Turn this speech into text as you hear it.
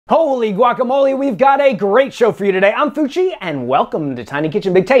Holy guacamole, we've got a great show for you today. I'm Fucci and welcome to Tiny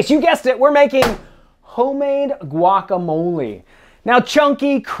Kitchen Big Taste. You guessed it, we're making homemade guacamole. Now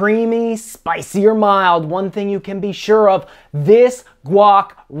chunky, creamy, spicy or mild, one thing you can be sure of, this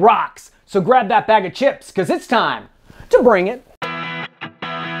guac rocks. So grab that bag of chips because it's time to bring it.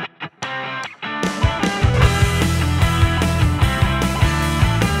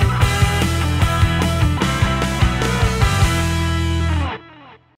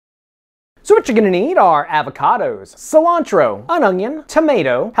 So what you're gonna need are avocados, cilantro, an onion,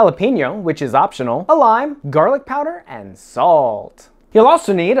 tomato, jalapeno, which is optional, a lime, garlic powder, and salt. You'll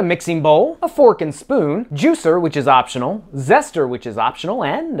also need a mixing bowl, a fork and spoon, juicer, which is optional, zester, which is optional,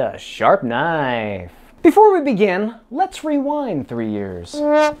 and a sharp knife. Before we begin, let's rewind 3 years.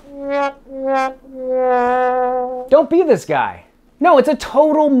 Don't be this guy. No, it's a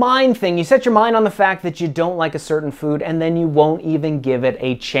total mind thing. You set your mind on the fact that you don't like a certain food and then you won't even give it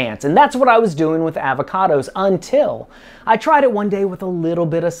a chance. And that's what I was doing with avocados until I tried it one day with a little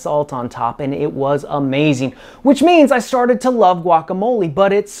bit of salt on top and it was amazing. Which means I started to love guacamole,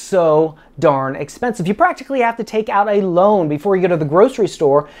 but it's so darn expensive. You practically have to take out a loan before you go to the grocery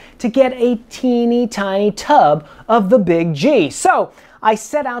store to get a teeny tiny tub of the big G. So I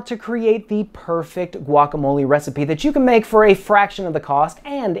set out to create the perfect guacamole recipe that you can make for a fraction of the cost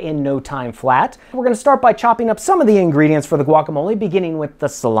and in no time flat. We're gonna start by chopping up some of the ingredients for the guacamole, beginning with the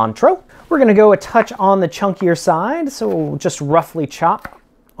cilantro. We're gonna go a touch on the chunkier side, so we'll just roughly chop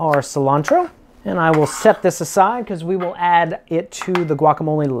our cilantro. And I will set this aside because we will add it to the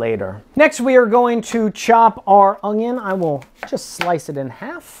guacamole later. Next, we are going to chop our onion. I will just slice it in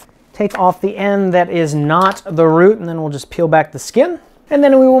half. Take off the end that is not the root, and then we'll just peel back the skin. And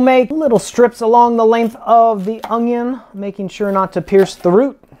then we will make little strips along the length of the onion, making sure not to pierce the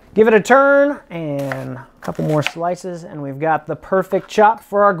root. Give it a turn and a couple more slices and we've got the perfect chop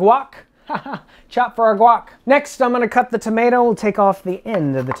for our guac. Chop for our guac. Next, I'm gonna cut the tomato. We'll take off the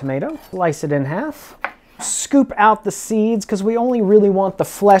end of the tomato, slice it in half. Scoop out the seeds because we only really want the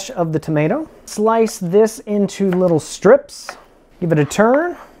flesh of the tomato. Slice this into little strips. Give it a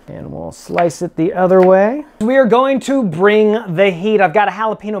turn. And we'll slice it the other way. We are going to bring the heat. I've got a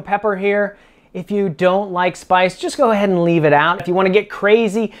jalapeno pepper here. If you don't like spice, just go ahead and leave it out. If you want to get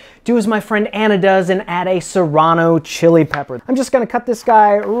crazy, do as my friend Anna does and add a serrano chili pepper. I'm just going to cut this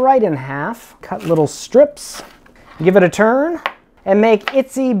guy right in half. Cut little strips. Give it a turn. And make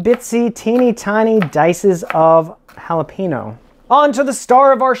itsy bitsy teeny tiny dices of jalapeno. On to the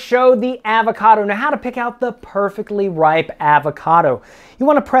star of our show, the avocado. Now, how to pick out the perfectly ripe avocado. You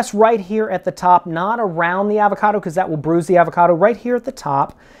want to press right here at the top, not around the avocado because that will bruise the avocado. Right here at the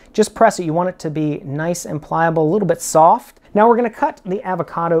top, just press it. You want it to be nice and pliable, a little bit soft. Now we're going to cut the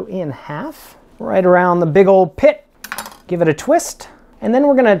avocado in half, right around the big old pit. Give it a twist. And then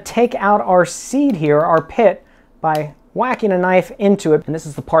we're going to take out our seed here, our pit, by whacking a knife into it. And this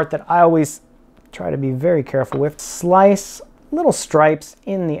is the part that I always try to be very careful with. Slice little stripes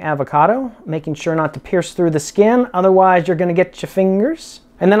in the avocado, making sure not to pierce through the skin, otherwise you're gonna get your fingers.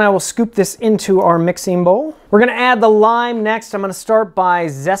 And then I will scoop this into our mixing bowl. We're gonna add the lime next. I'm gonna start by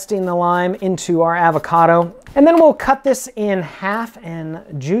zesting the lime into our avocado. And then we'll cut this in half and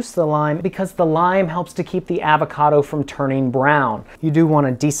juice the lime because the lime helps to keep the avocado from turning brown. You do want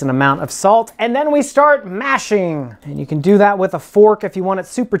a decent amount of salt. And then we start mashing. And you can do that with a fork if you want it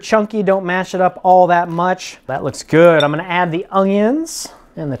super chunky. Don't mash it up all that much. That looks good. I'm gonna add the onions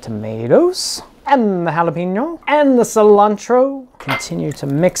and the tomatoes and the jalapeno and the cilantro. Continue to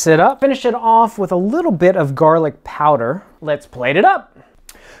mix it up. Finish it off with a little bit of garlic powder. Let's plate it up.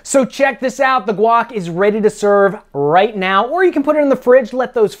 So check this out, the guac is ready to serve right now, or you can put it in the fridge,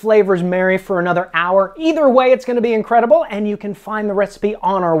 let those flavors marry for another hour. Either way, it's gonna be incredible, and you can find the recipe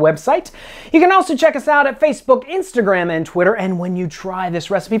on our website. You can also check us out at Facebook, Instagram, and Twitter, and when you try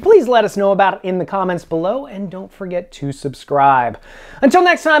this recipe, please let us know about it in the comments below, and don't forget to subscribe. Until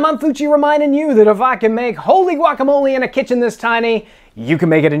next time, I'm Fucci reminding you that if I can make holy guacamole in a kitchen this tiny, you can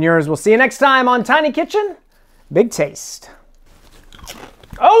make it in yours. We'll see you next time on Tiny Kitchen, Big Taste.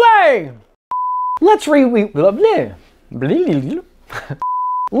 Ole! Let's rewind.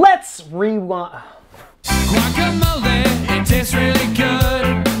 Let's rewind. Guacamole, it tastes really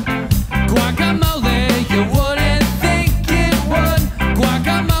good.